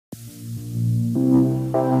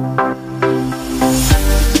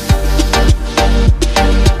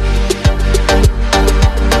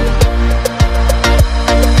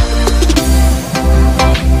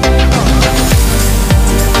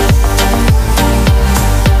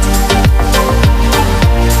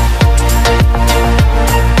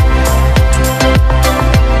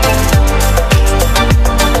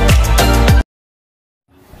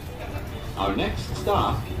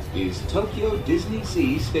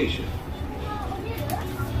Sea Station.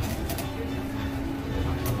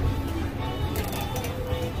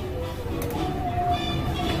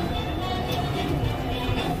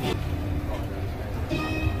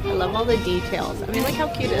 I love all the details. I mean, look how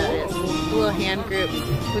cute that is. The little hand groups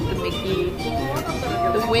with the Mickey.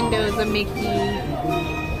 The windows of Mickey.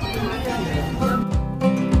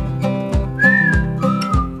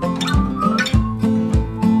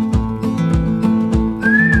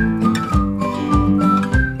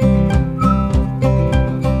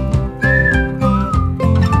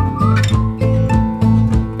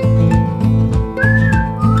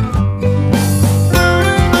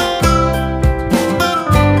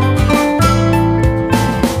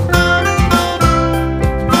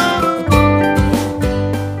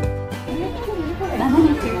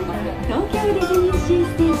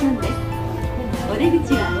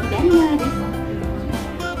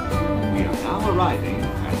 Arriving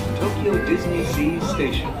at Tokyo Disney Sea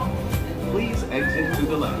Station. Please exit to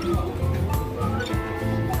the left.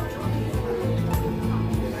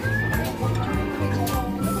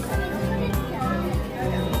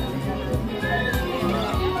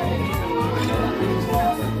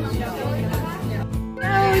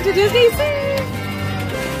 Go to Disney Sea!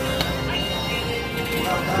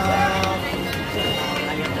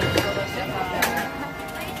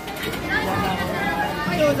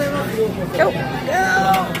 Go! Go!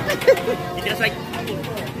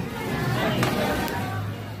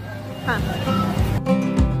 Huh.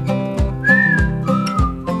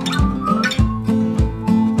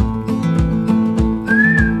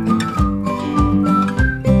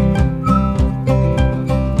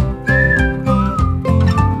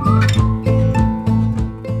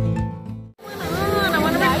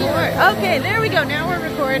 Okay, there we go. Now we're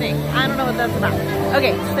recording. I don't know what that's about.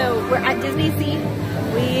 Okay, so we're at Disney Sea.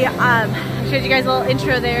 We showed you guys a little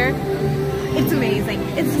intro there. It's amazing.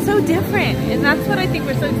 It's so different, and that's what I think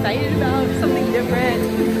we're so excited about. Something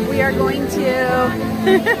different. We are going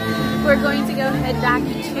to we're going to go head back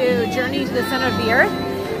to Journey to the Center of the Earth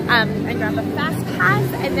and grab a fast pass,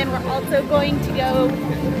 and then we're also going to go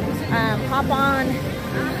hop on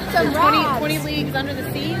some 20 leagues under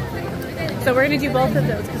the sea. So we're going to do both of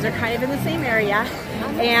those because they're kind of in the same area,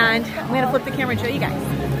 and I'm going to flip the camera and show you guys.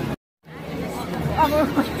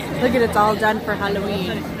 Look at it's all done for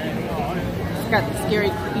Halloween. It's got the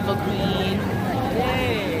scary evil queen.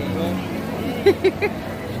 Yay!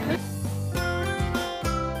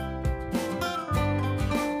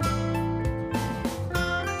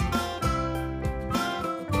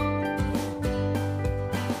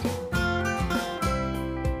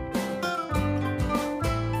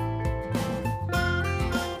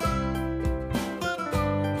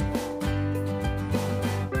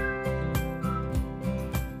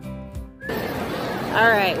 All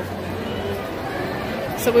right,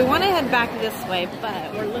 so we want to head back this way,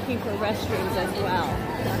 but we're looking for restrooms as well.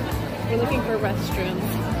 We're looking for restrooms.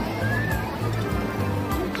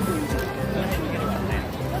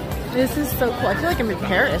 This is so cool. I feel like I'm in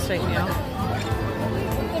Paris right now.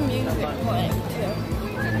 The music playing too.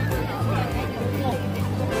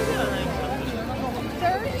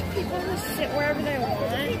 There people who sit wherever they want.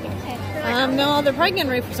 No, they're probably getting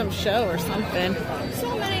ready for some show or something.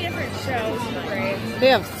 So many different shows and parades. They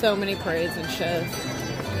have so many parades and shows.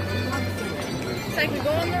 It's like we go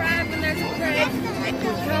on the ride when there's a parade,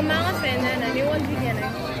 come off, and then a new one's beginning.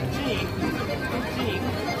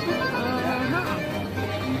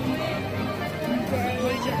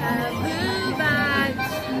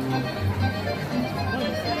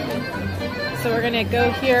 So we're gonna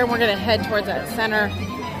go here and we're gonna head towards that center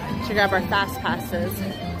to grab our fast passes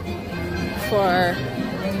for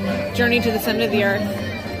Journey to the Center of the Earth,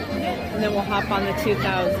 and then we'll hop on the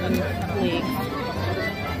 2000 League.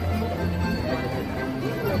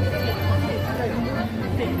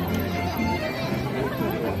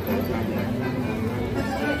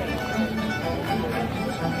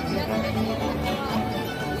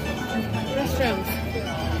 Restrooms.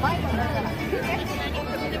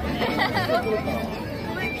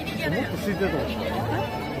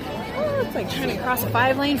 Oh, it's like trying to cross a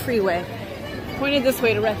 5-lane freeway. Pointed this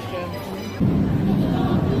way to restrooms.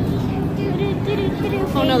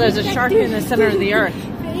 Oh no, there's a shark in the center of the earth.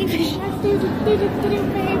 Baby shark,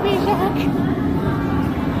 baby shark.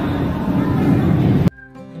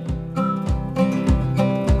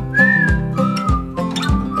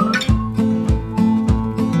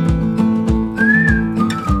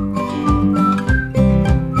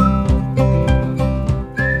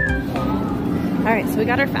 So we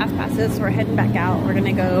got our fast passes, so we're heading back out. We're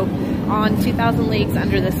gonna go on 2,000 Leagues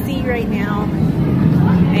Under the Sea right now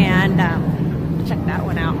and check that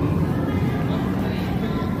one out.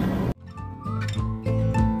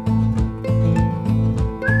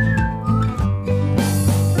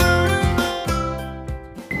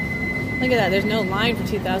 Look at that. There's no line for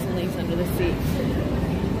 2,000 Leagues Under the Sea.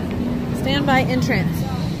 Standby entrance.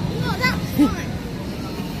 No, that's fun.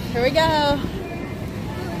 Here we go.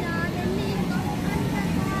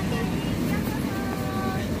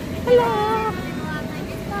 Hello.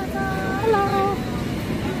 Hello.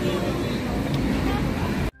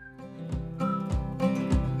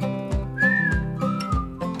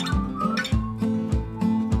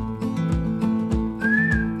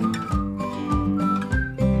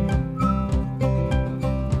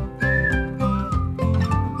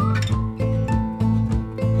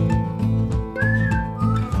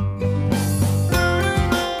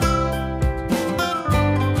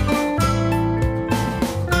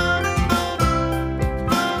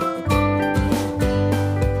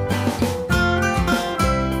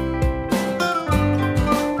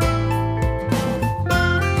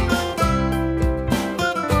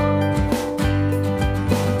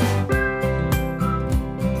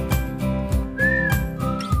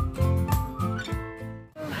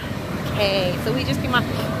 Okay, so we just came off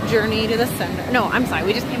Journey to the Center. No, I'm sorry.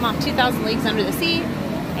 We just came off 2,000 Leagues Under the Sea,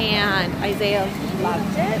 and Isaiah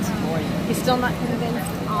loved it. He's still not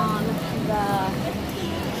convinced on the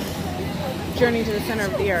Journey to the Center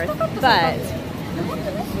of the Earth, but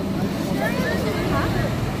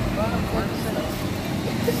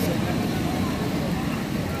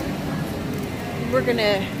we're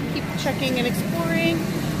gonna keep checking and exploring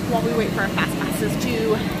while we wait for our fast passes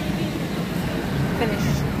to finish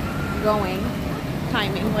going,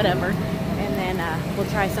 timing, whatever, and then we'll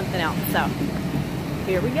try something else. So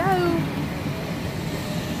here we go.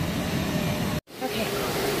 Okay,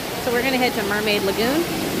 so we're gonna head to Mermaid Lagoon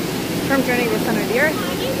from Journey to the Center of the Earth.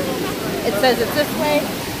 It says it's this way.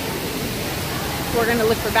 We're gonna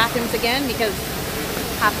look for bathrooms again because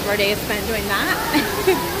half of our day is spent doing that.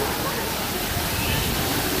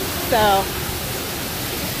 So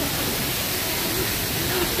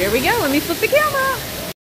here we go. Let me flip the camera.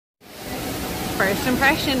 First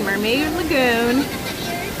impression, Mermaid Lagoon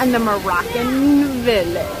and the Moroccan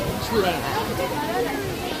village land.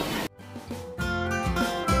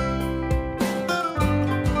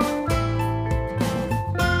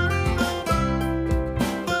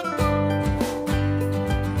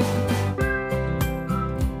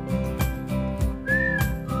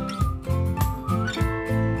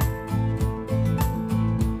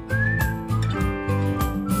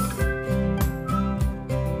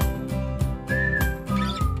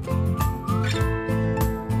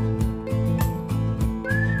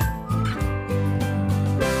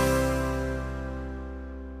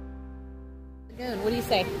 What do you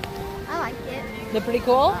say? I like it. They're pretty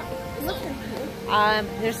cool? It looks pretty cool.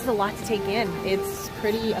 There's just a lot to take in. It's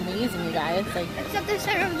pretty amazing, you guys. Like, Except the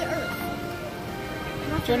center of the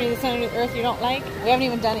earth. Journey to the Center of the Earth, you don't like? We haven't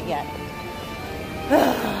even done it yet.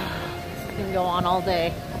 It can go on all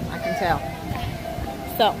day, I can tell.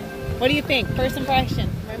 So, what do you think? First impression,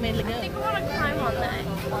 Mermaid Lagoon. I think we want to climb on that.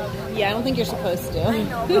 Yeah, I don't think you're supposed to. I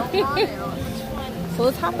know, but I want to. So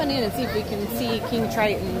let's hop on in and see if we can see King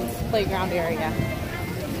Triton's playground area.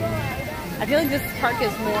 I feel like this park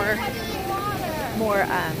is more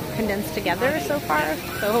condensed together so far,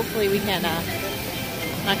 so hopefully we can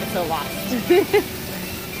not get so lost.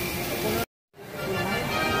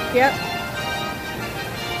 Yep.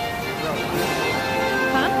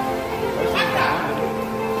 Huh?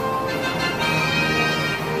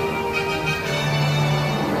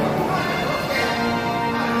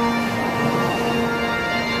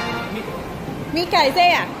 Mika,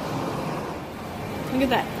 Isaiah. Look at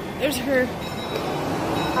that. There's her.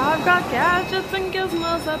 I've got gadgets and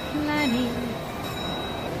gizmos aplenty.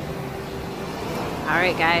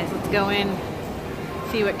 Alright guys, let's go in,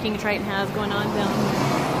 see what King Triton has going on down here.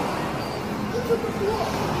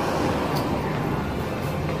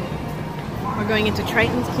 We're going into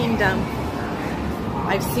Triton's Kingdom.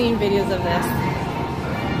 I've seen videos of this.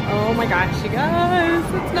 Oh my gosh, you guys,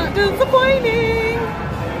 it's not disappointing.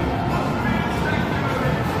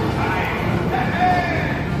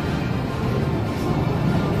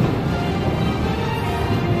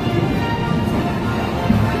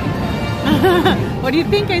 What do you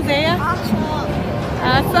think, Isaiah? Awesome.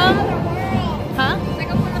 Awesome? Huh? It's like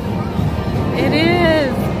open up the world. It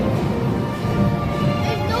is.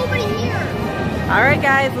 There's nobody here. Alright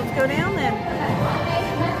guys, let's go down then.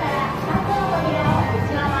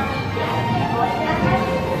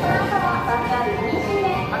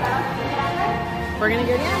 We're gonna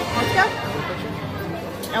go down. Let's go.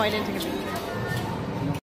 Oh, I didn't take a picture.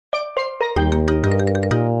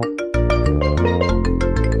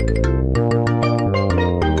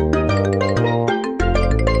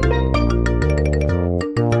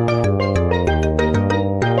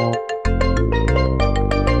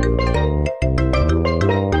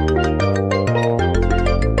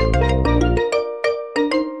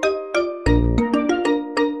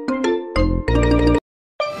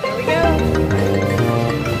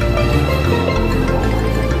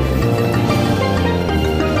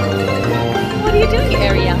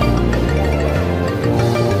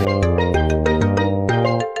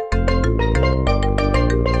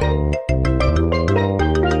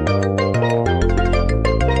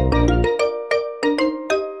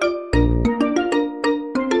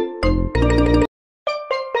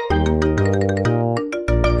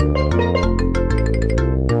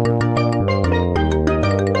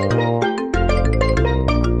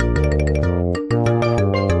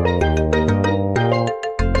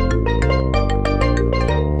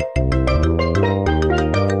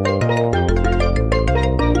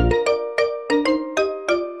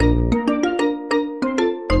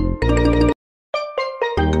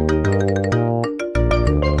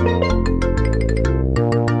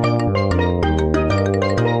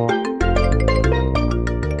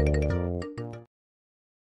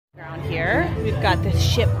 at the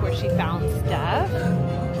ship where she found stuff.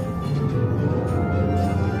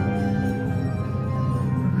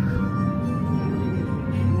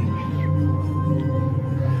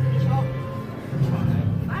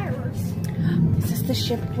 Is this the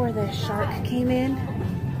ship where the shark came in?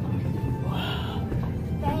 Whoa.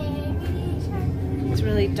 It's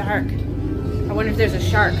really dark. I wonder if there's a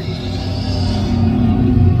shark.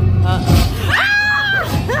 Uh-oh.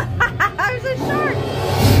 There's a shark!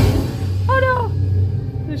 Oh no!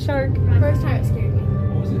 The shark. First time it scared me.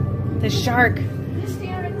 What was it? The shark. Just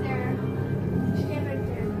stand right there. Stand right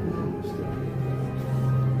there.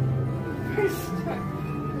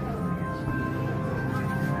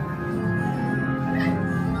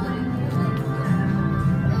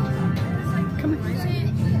 Come on.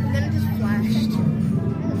 And then it just flashed.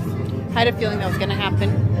 I had a feeling that was gonna happen.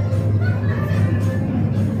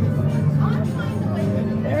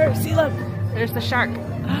 There, see, look. There's the shark.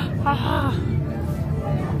 Ah.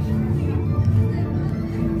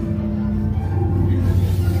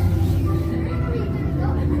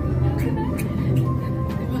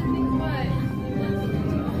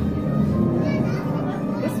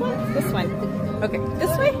 This one? This one. Okay,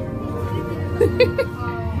 this way?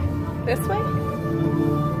 This way?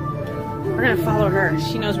 We're gonna follow her.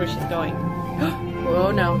 She knows where she's going.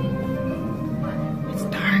 Oh no. It's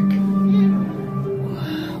dark.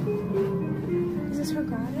 Is this her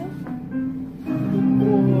grotto?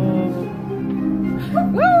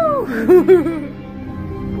 Woo!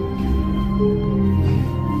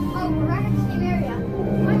 Oh, we're right at the same area.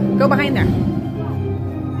 Go behind there.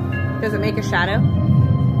 Does it make a shadow?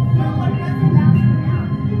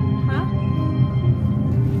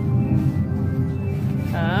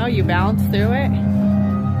 Huh? Oh, you bounce through it?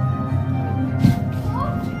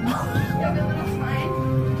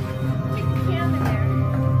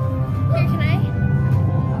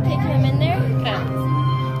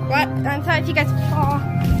 What? I'm sorry if you guys fall.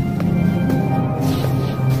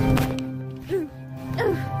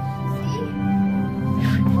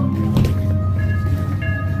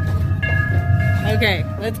 Okay,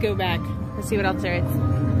 let's go back. Let's see what else there is.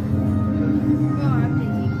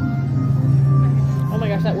 Oh my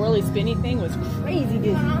gosh, that whirly spinny thing was crazy,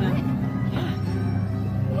 Disney.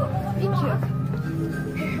 Thank you.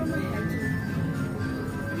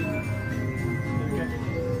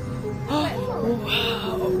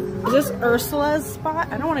 Wow. Is this Ursula's spot?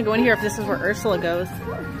 I don't want to go in here if this is where Ursula goes.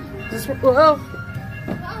 Is this where, whoa.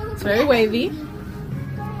 It's very wavy.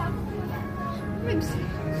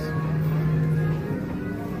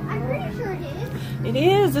 I'm pretty sure it is. It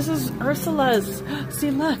is. This is Ursula's.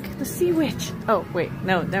 See, look, the sea witch. Oh, wait.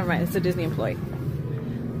 No, never mind. It's a Disney employee.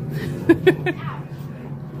 Look at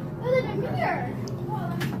the mirror.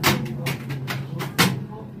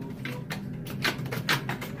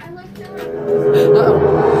 I like that.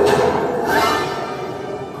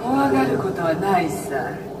 怖がることはない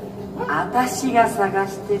さ。私が探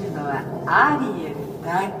してるのはアリエル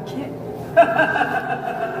だけ。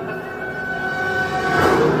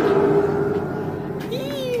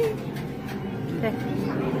Okay.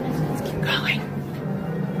 Let's keep going.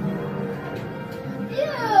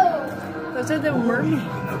 Ew. Those are the mermaids.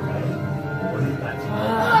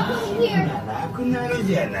 Look here. なくなる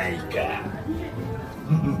じゃないか。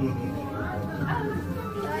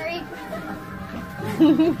 Sorry.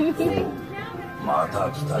 また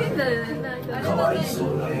来たぞ。かわい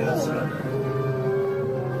そうなやつらだ。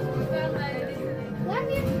 What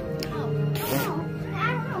here? Oh. I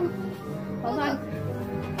don't know. Hold on.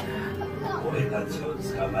 俺たちを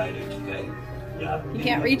捕まえる機会。やって You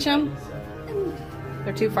can't reach them?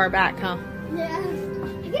 They're too far back, huh? Yeah.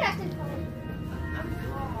 You can actually follow.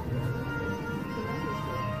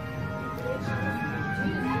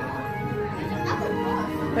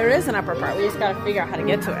 There is an upper part. We just gotta figure out how to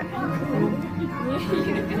get to it.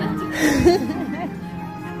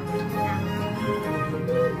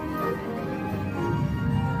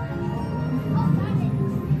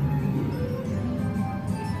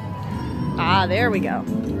 Ah, there we go.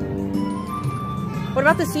 What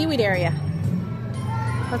about the seaweed area?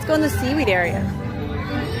 Let's go in the seaweed area.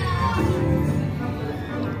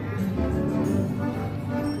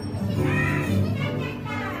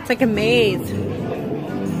 It's like a maze.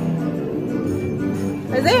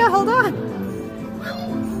 Isaiah, hold on.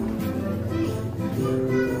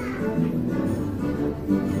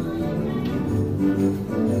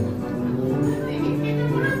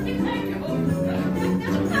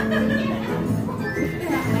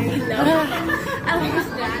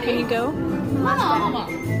 Can you go?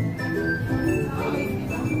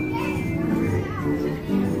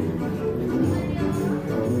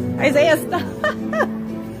 Isaiah, stop.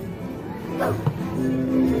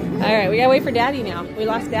 All right, we gotta wait for Daddy now. We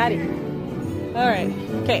lost Daddy. All right,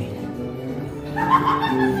 okay.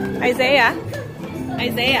 Isaiah.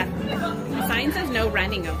 The sign says no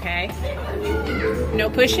running, okay? No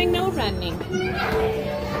pushing, no running.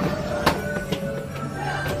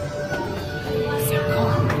 So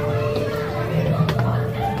cool.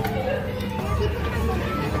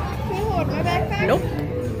 Can you hold my backpack? Nope.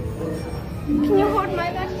 Can you hold my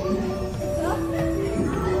backpack?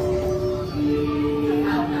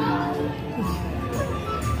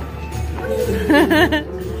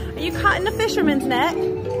 Are you caught in a fisherman's net?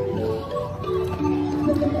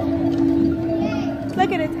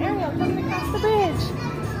 Look at it, it's Ariel coming across the bridge.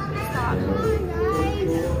 Stop.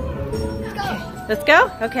 Let's go?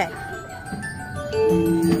 Okay.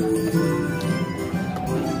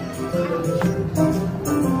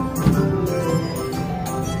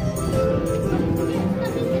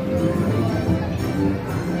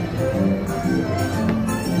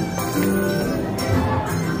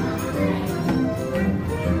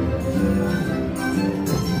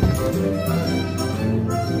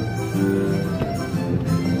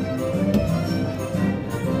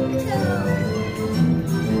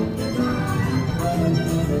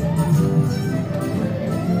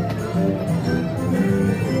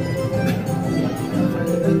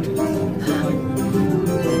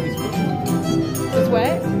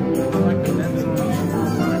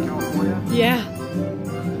 Yeah.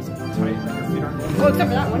 Oh, except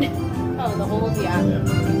for that one. Oh, the holes, yeah.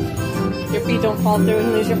 Your feet don't fall through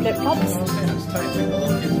and lose your flip flops. It's tight, like the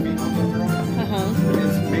little kids' feet don't go through.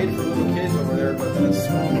 It's made for little kids over there, but then it's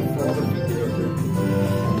small for other feet to go through.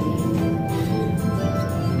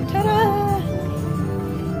 Ta-da!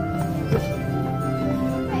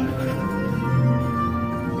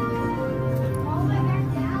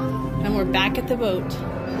 And we're back at the boat.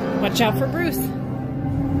 Watch out for Bruce.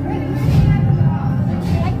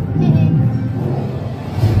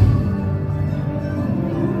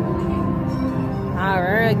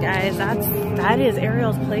 Alright guys, that is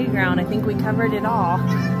Ariel's playground. I think we covered it all.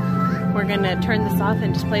 We're gonna turn this off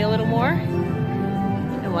and just play a little more,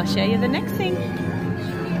 and we'll show you the next thing.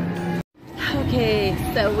 Okay,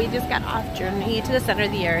 so we just got off journey to the center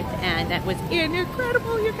of the earth, and that was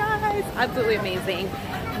incredible, you guys. Absolutely amazing.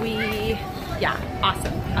 Yeah,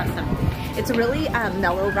 awesome. It's a really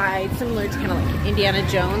mellow ride, similar to kind of like Indiana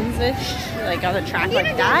Jones-ish, like on a track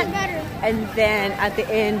like that. And then at the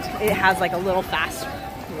end, it has like a little fast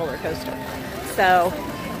roller coaster. So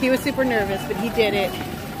he was super nervous, but he did it,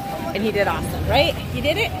 and he did awesome, right? He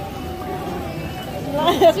did it?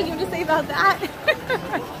 That's what you have to say about that?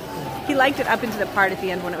 He liked it up into the part at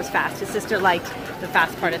the end when it was fast. His sister liked the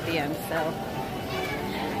fast part at the end, so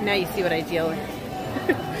now you see what I deal with.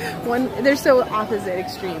 They're so opposite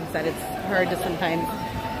extremes that it's hard to sometimes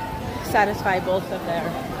satisfy both of their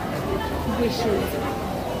wishes.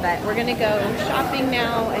 But we're gonna go shopping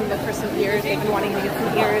now and look for some ears. They've been wanting to get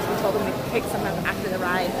some ears. We told them we could pick some up after the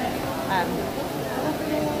ride.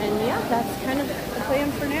 And yeah, that's kind of the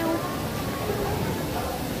plan for now.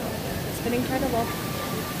 It's been incredible.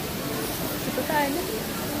 Super fun.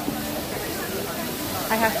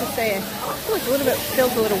 I have to say, it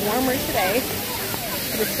feels a little warmer today,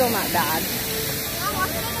 but it's still not bad.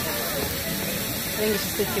 I think it's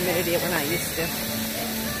just the humidity that we're not used to.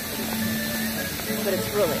 But it's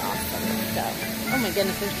really awesome. So, oh my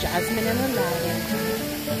goodness, there's Jasmine and Aladdin.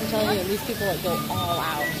 I'm telling you, these people like go all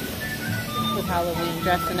out with Halloween,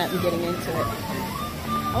 dressing up and getting into it.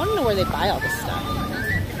 I want to know where they buy all this stuff.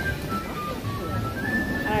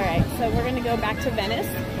 Alright, so we're going to go back to Venice.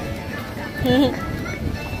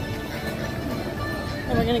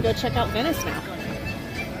 And we're going to go check out Venice now.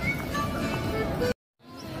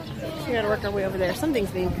 So we got to work our way over there.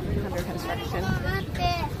 Something's being under construction.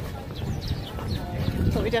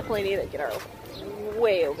 So we definitely need to get our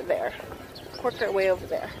way over there. Work our way over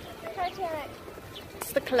there.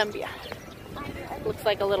 It's the Columbia. Looks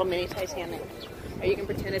like a little mini Titanic. Or you can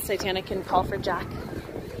pretend it's Titanic and call for Jack.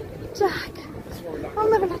 Jack! I'll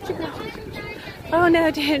never let you go. Oh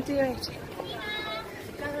no, don't do it.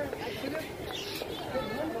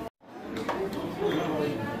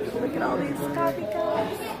 Look at all these coffee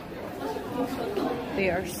cups. They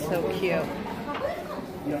are so cute.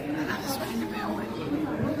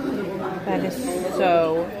 That is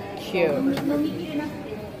so cute.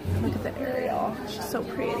 Look at the Ariel. She's so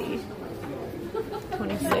pretty.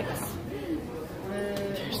 26.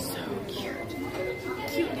 They're so cute.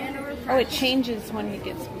 Oh, it changes when it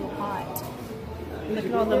gets real hot. Look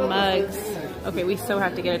at all the mugs. Okay, we so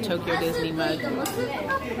have to get a Tokyo Disney mug.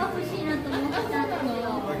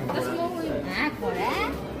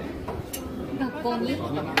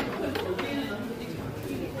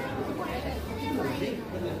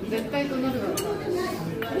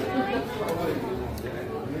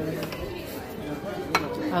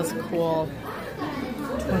 That's cool.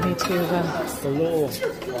 22 of them. It's the little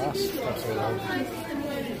cross stuff I love.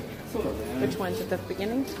 Which one's at the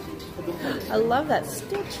beginning? I love that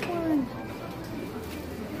Stitch one.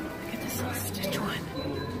 Look at this little Stitch one.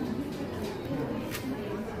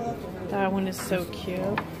 That one is so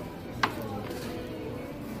cute.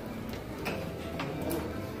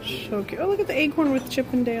 So cute. Oh, look at the acorn with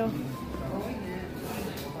Chip and Dale.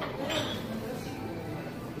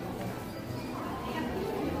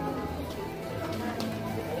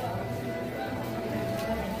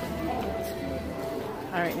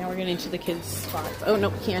 Alright, now we're getting to the kids' spots. Oh,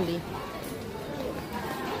 no, candy.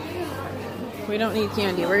 We don't need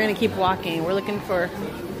candy. We're going to keep walking. We're looking for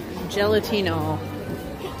Gelatino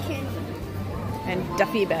and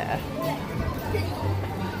Duffy Bear.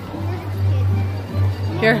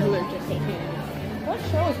 You're allergic to candy. What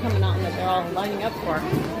show is coming out that they're all lining up for?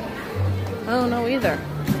 I don't know either.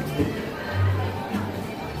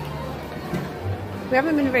 We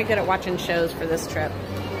haven't been very good at watching shows for this trip.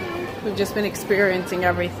 We've just been experiencing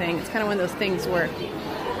everything. It's kind of one of those things where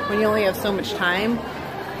when you only have so much time.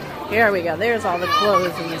 Here we go. There's all the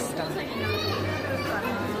clothes and this stuff.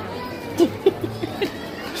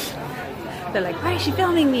 They're like, why is she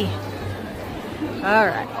filming me? All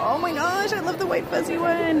right. Oh my gosh, I love the white fuzzy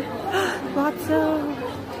one. Lotso.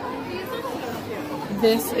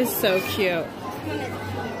 This is so cute.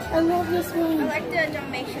 I love this one. I like the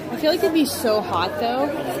Dalmatian. I feel like it'd be so hot though.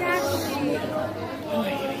 Exactly. Oh,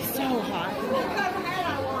 it'd be so hot.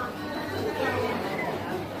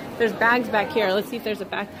 There's bags back here. Let's see if there's a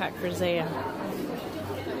backpack for Zaya.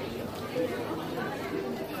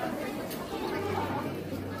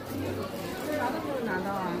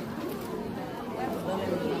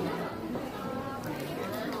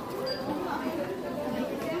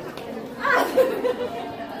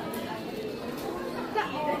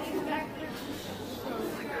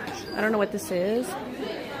 I don't know what this is,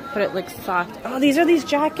 but it looks soft. Oh, these are these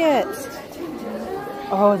jackets.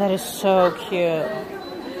 Oh, that is so cute.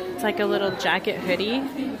 It's like a little jacket hoodie,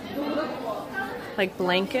 like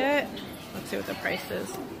blanket. Let's see what the price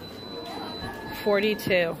is.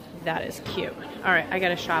 $42. That is cute. All right, I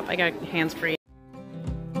gotta shop. I got hands free.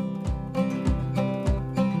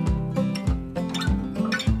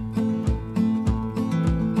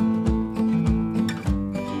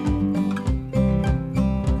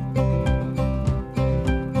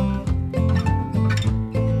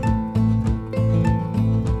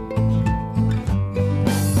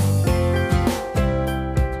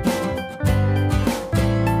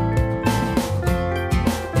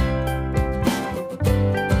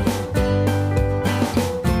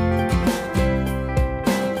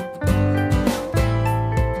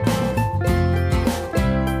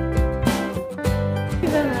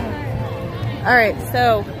 All right,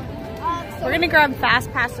 so we're gonna grab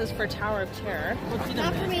fast passes for Tower of Terror.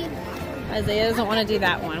 Not for me. Isaiah doesn't want to do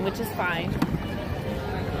that one, which is fine.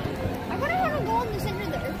 I want to go in the center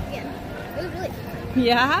of the earth again. It was really fun.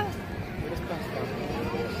 Yeah?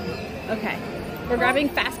 Okay. We're grabbing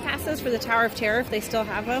fast passes for the Tower of Terror if they still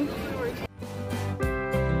have them.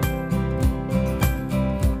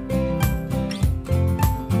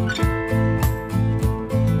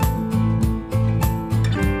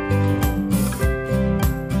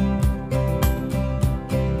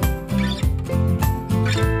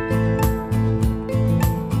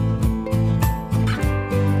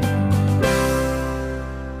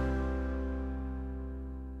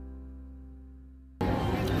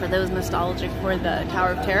 For those nostalgic for the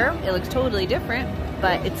Tower of Terror, it looks totally different,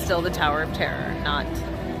 but it's still the Tower of Terror, not...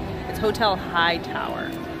 It's Hotel High Tower.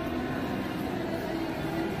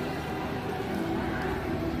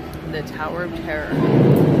 The Tower of Terror.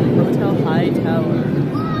 Hotel High Tower.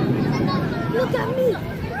 Look at me.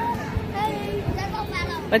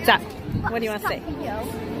 What's up? What do you want to say?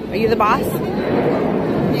 Are you the boss?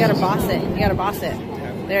 You gotta boss it. You gotta boss it.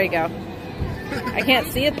 There you go. I can't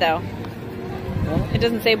see it though. It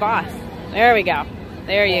doesn't say boss. There we go.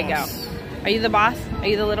 There you go. Are you the boss? Are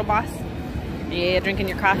you the little boss? Yeah, drinking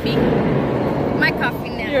your coffee? My coffee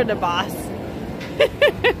now. You're the boss.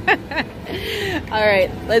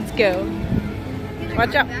 Alright, let's go.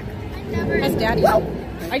 Watch out. That's Daddy.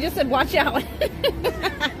 I just said watch out.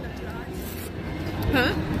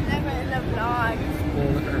 Huh? Never in the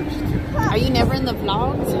vlogs. Are you never in the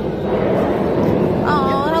vlogs?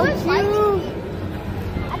 Oh, how cute.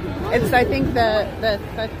 It's, I think, the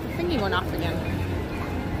thingy went off again.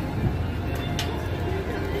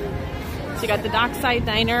 So you got the Dockside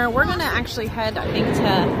Diner. We're gonna actually head, I think, to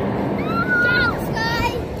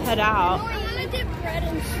head out. I'm gonna dip bread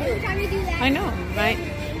in Every time you do that. I know, right?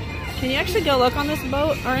 Can you actually go look on this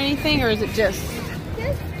boat or anything, or is it just...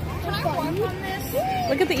 Can I walk on this?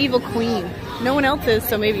 Look at the evil queen. No one else is,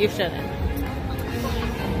 so maybe you shouldn't.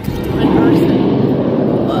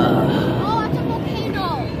 Oh, it's a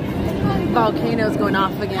volcano. Volcano's going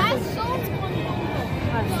off again. That's so fun.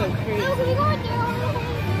 That's so crazy. Oh, can we go right there?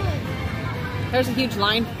 There's a huge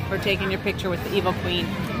line for taking your picture with the evil queen.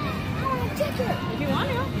 Oh, ticket. If you want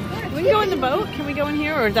to. Can we go in the boat? Can we go in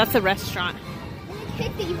here, or that's a restaurant?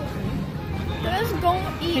 Pick the evil queen. Let's go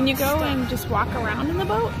eat. Can you go and just walk around in the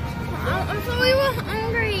boat? I'm so we were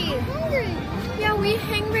hungry. Hungry? Yeah, we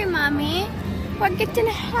hungry, mommy. We're getting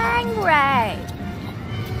hungry.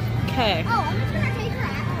 Okay. Oh, I'm just gonna take her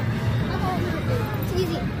out. It's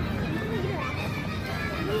easy.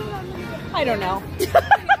 I don't know.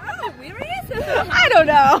 Serious? I don't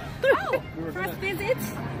know. Oh, first visit?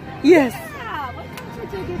 Yes. Yeah, welcome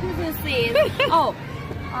to Tokyo Disney. Oh,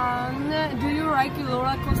 do you like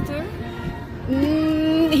roller coaster?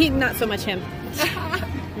 Not so much him.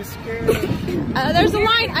 He's scared. There's a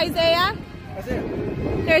line, Isaiah. That's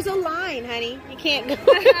it. There's a line, honey. You can't go.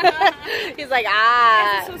 He's like,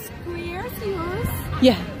 ah. So square, yours?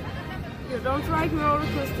 Yeah. You don't like roller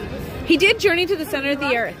coasters? He did Journey to the Center of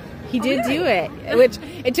the Earth. He did do it, which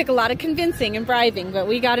it took a lot of convincing and bribing, but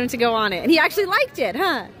we got him to go on it. And he actually liked it,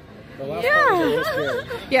 huh? The last part was a little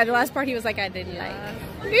scary. Yeah, the last part he was like, I didn't like.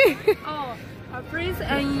 Oh, friends,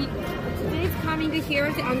 today's coming here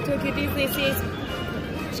on Tokyo Disney Seas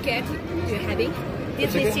ticket. Do you have it?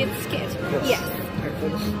 Disney Seas ticket. Yes.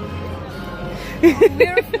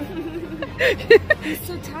 I'm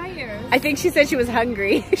so tired. I think she said she was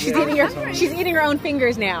hungry. She's eating her own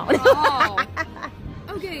fingers now. Oh.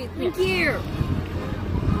 Okay, thank you.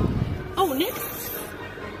 Oh, next.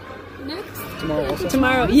 Tomorrow also.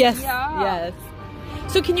 Tomorrow, yes, Yeah. yes.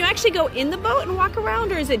 So can you actually go in the boat and walk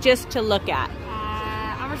around, or is it just to look at?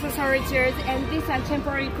 Our sorry chairs, and these are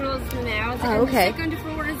temporary closed now. Oh, okay. And the second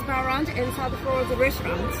floor is bar lounge, and third floor is the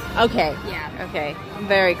restaurant. Okay. Yeah. Okay.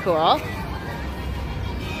 Very cool.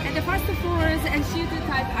 And the first floor is a shooter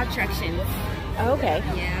type attractions. Okay.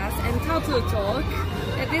 Yes, and turtle talk.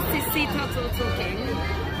 And this is sea turtle talking.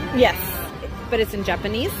 Yes. But it's in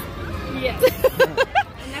Japanese? Yes.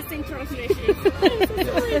 Nothing translation.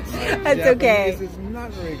 That's okay. This is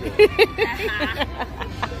not very good.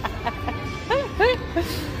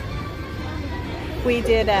 We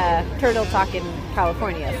did turtle talk in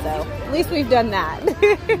California, so at least we've done that.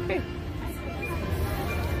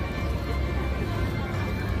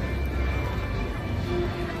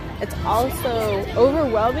 It's also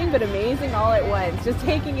overwhelming but amazing all at once, just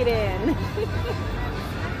taking it in.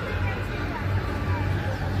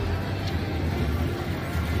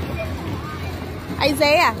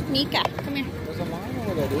 Isaiah, Mika, come here. There's a line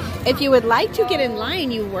over there, dude. If you would like to get in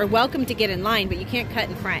line, you are welcome to get in line, but you can't cut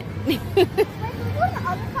in front.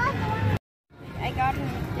 I got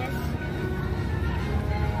this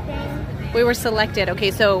thing. We were selected.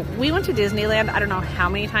 Okay, so we went to Disneyland, I don't know how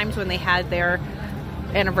many times when they had their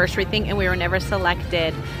anniversary thing, and we were never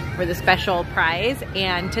selected for the special prize.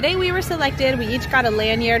 And today we were selected. We each got a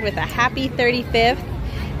lanyard with a happy 35th,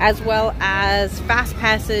 as well as fast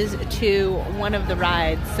passes to one of the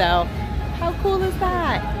rides. So how cool is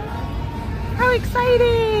that? How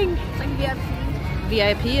exciting! It's like VIP.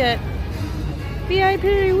 VIP it. VIP,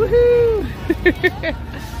 woohoo!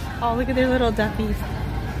 Oh, look at their little duffies.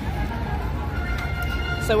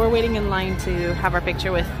 So we're waiting in line to have our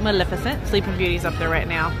picture with Maleficent. Sleeping Beauty's up there right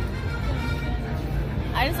now.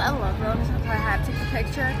 I love those. That's why I had to take a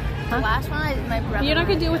picture. The last one, I did my brother. You're not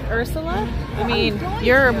gonna do it with Ursula? I mean,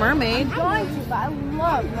 you're a mermaid. I'm going to, but I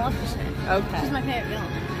love Maleficent. Okay. She's my favorite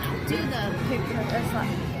villain. I'll do the picture of Ursula.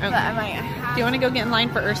 Okay. But I might have Do you want to go get in line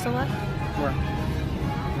for Ursula? Where?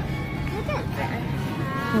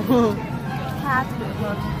 have to do it with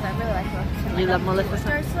Maleficent. I really like Maleficent. You love Maleficent?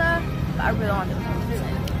 Ursula, but I really want to do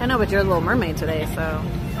Maleficent. I know, but you're a little mermaid today, so.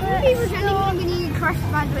 Maybe pretending I'm going to get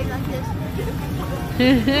crushed by the way like this.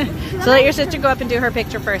 So let your sister go up and do her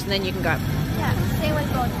picture first, and then you can go up. Yeah, stay away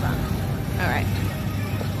from the All right.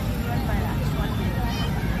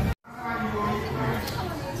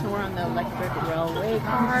 So we're on the electric railway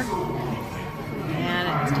car,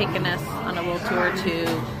 and it's taking us on a little tour to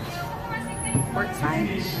Portside,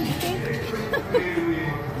 I think.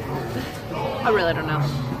 I really don't know.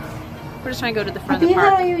 We're just trying to go to the front of the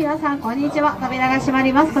park. 皆さんこんにちは。扉が閉ま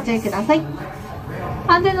ります。ご注意ください。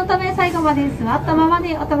安全のため最後まで座ったまま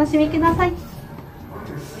でお楽しみください。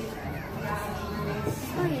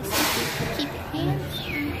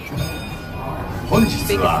本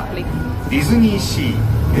日はディズニーシ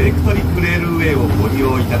ーエレクトリックレールウェイをご利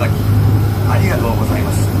用いただきありがとうござい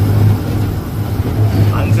ます。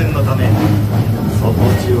安全のため走行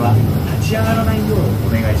中は立ち上がらないようお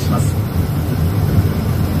願いします。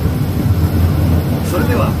それ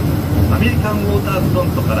ではアメリカンウォーターフロ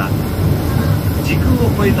ントから時空を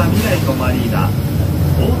超えた未来のマリーナオ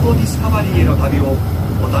ートディスカバリーへの旅を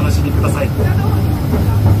お楽しみください。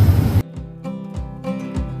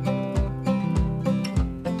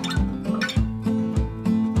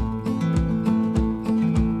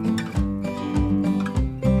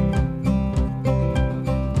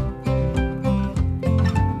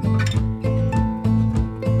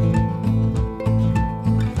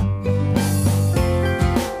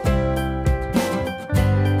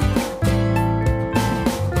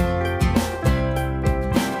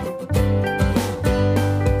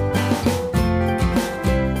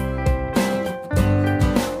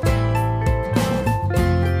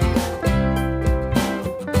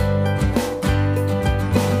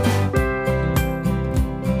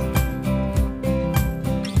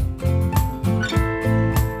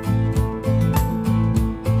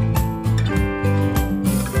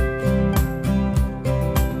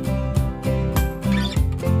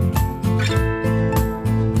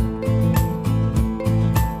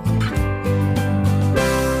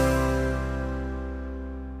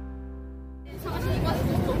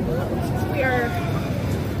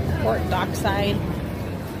Dockside.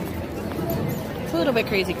 It's a little bit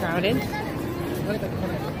crazy crowded.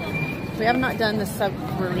 We have not done the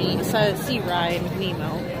submarine sea ride with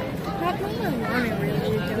Nemo.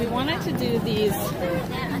 We wanted to do these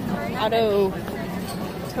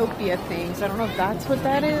Autotopia things. I don't know if that's what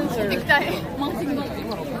that is or.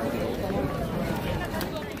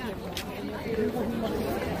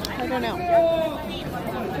 I don't know.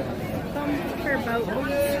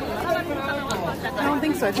 I don't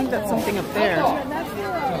think so. I think that's something up there.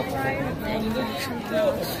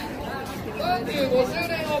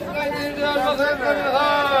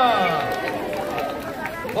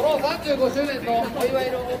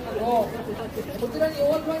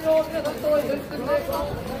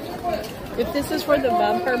 If this is for the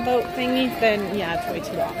bumper boat thingy, then yeah, it's way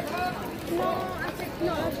too long.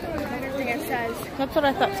 No, that's what everything it says. That's what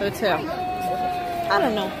I thought so too. I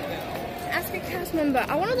don't know. Ask a cast member.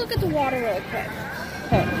 I want to look at the water really quick.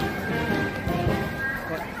 Okay.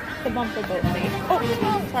 The bumper boat thing. Oh,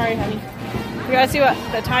 sorry, honey. We gotta see what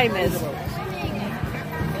the time is.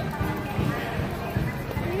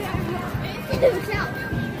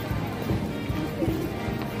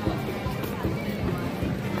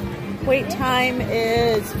 Wait time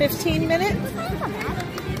is 15 minutes.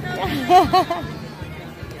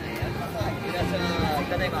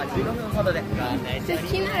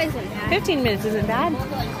 15 minutes isn't bad.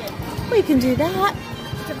 We can do that.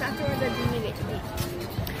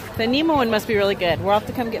 The Nemo one must be really good. We'll have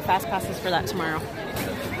to come get fast passes for that tomorrow.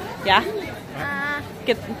 Yeah?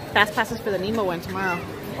 Get fast passes for the Nemo one tomorrow.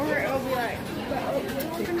 Or it'll be like,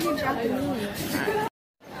 we're going to do Japanese.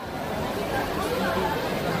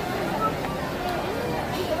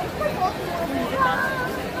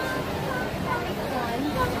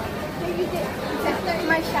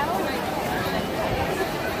 My shadow.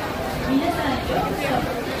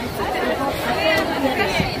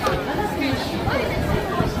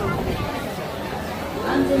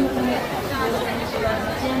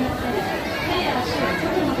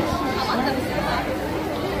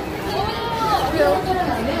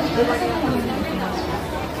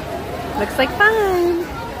 Looks like fun.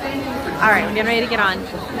 All right, we're getting ready to get on.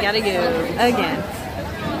 We gotta go again.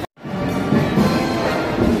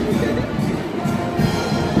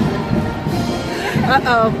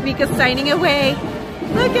 Uh-oh, Mika's signing away.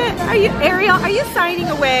 Look at, Ariel, are you signing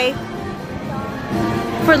away?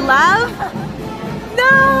 For love? No!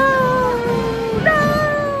 No!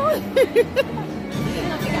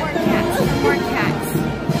 More cats.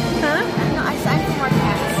 Huh? No, I signed for more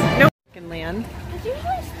cats. Nope. Land. Did you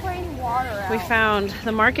really spray water out? We found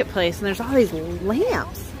the marketplace and there's all these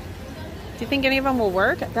lamps. Do you think any of them will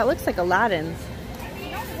work? That looks like Aladdin's.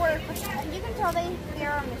 They don't work, but you can tell they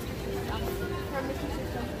are a mystery system.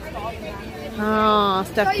 Oh,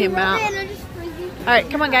 stuff came out. All right,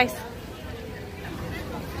 come on, guys.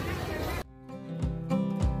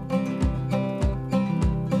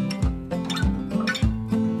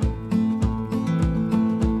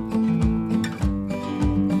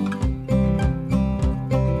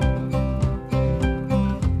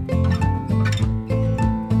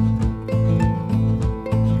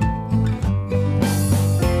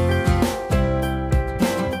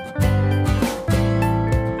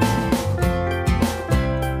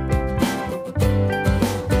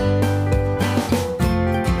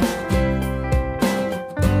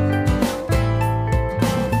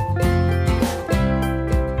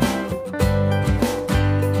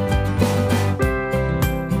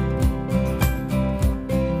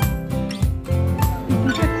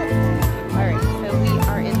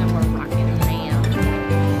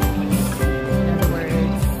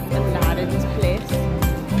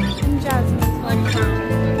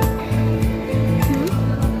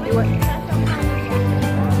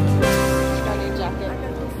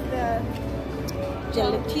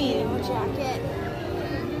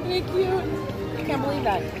 can't believe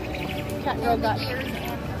that. Cat girl got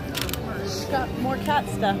more cat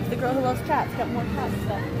stuff. The girl who loves cats got more cat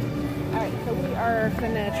stuff. Alright, so we are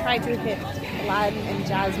gonna try to hit Aladdin and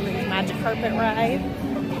Jasmine's magic carpet ride.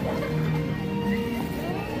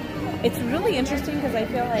 It's really interesting because I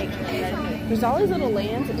feel like there's all these little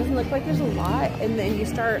lands. It doesn't look like there's a lot, and then you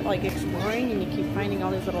start like exploring and you keep finding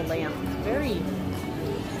all these little lands. It's very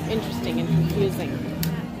interesting and confusing.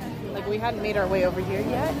 Like we hadn't made our way over here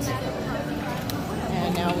yet,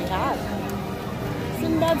 and now we have.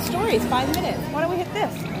 Sinbad Stories, 5 minutes. Why don't we hit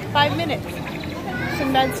this? 5 minutes.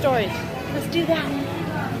 Sinbad Stories. Let's do that.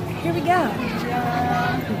 Here we go.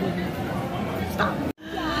 Stop.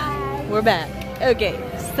 We're back. Okay,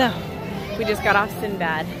 so we just got off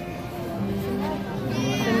Sinbad.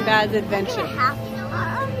 Sinbad's Adventure. Half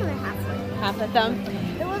a thumb.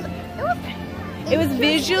 It was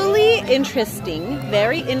visually interesting,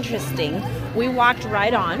 very interesting. We walked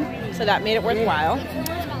right on, so that made it worthwhile.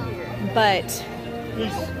 But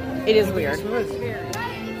it is weird.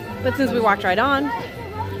 But since we walked right on,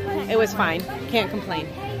 it was fine. Can't complain.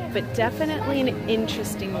 But definitely an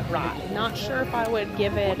interesting ride. Not sure if I would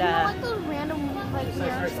give it a... like those random, like,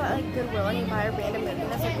 parents at like Goodwill and you buy a random movie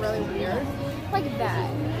that's like really weird. Like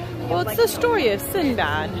that. Well, it's the story of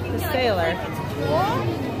Sinbad, the sailor.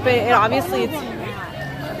 But it obviously it's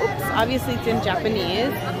in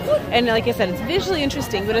Japanese. And like I said, it's visually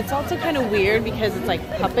interesting, but it's also kind of weird because it's like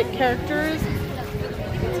puppet characters.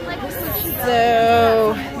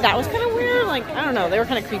 So that was kind of weird. Like, I don't know, they were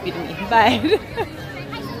kind of creepy to me. But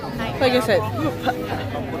like I said,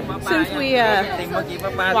 since we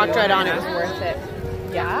walked right on, it was worth it.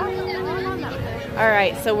 Yeah?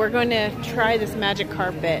 Alright, so we're going to try this magic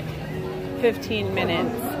carpet. 15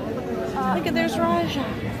 minutes. Look at, there's Raja.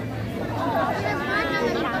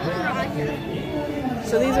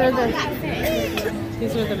 So these are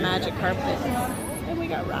the magic carpets. And we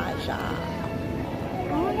got Raja.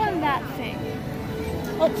 I want that thing.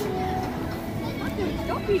 Oh.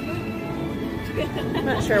 I'm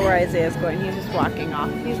not sure where Isaiah's going. He's just walking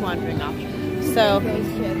off. He's wandering off. So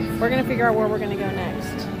we're going to figure out where we're going to go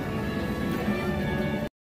next.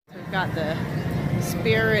 We've got the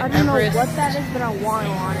Spirit I don't know Everest. what that is, but I want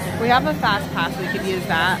it. We have a fast pass. We could use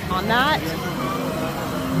that on that.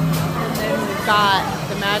 And then we've got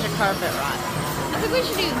the magic carpet ride. I think we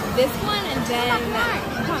should do this one and then...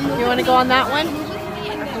 You want to go on that one?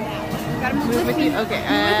 Gotta Move with you? Okay.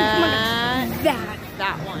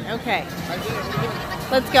 That one. Okay.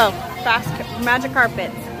 Let's go. Fast magic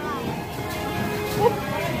carpets.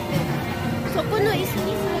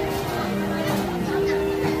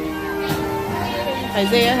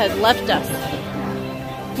 Isaiah has left us.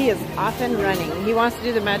 He is off and running. He wants to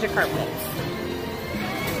do the magic carpets.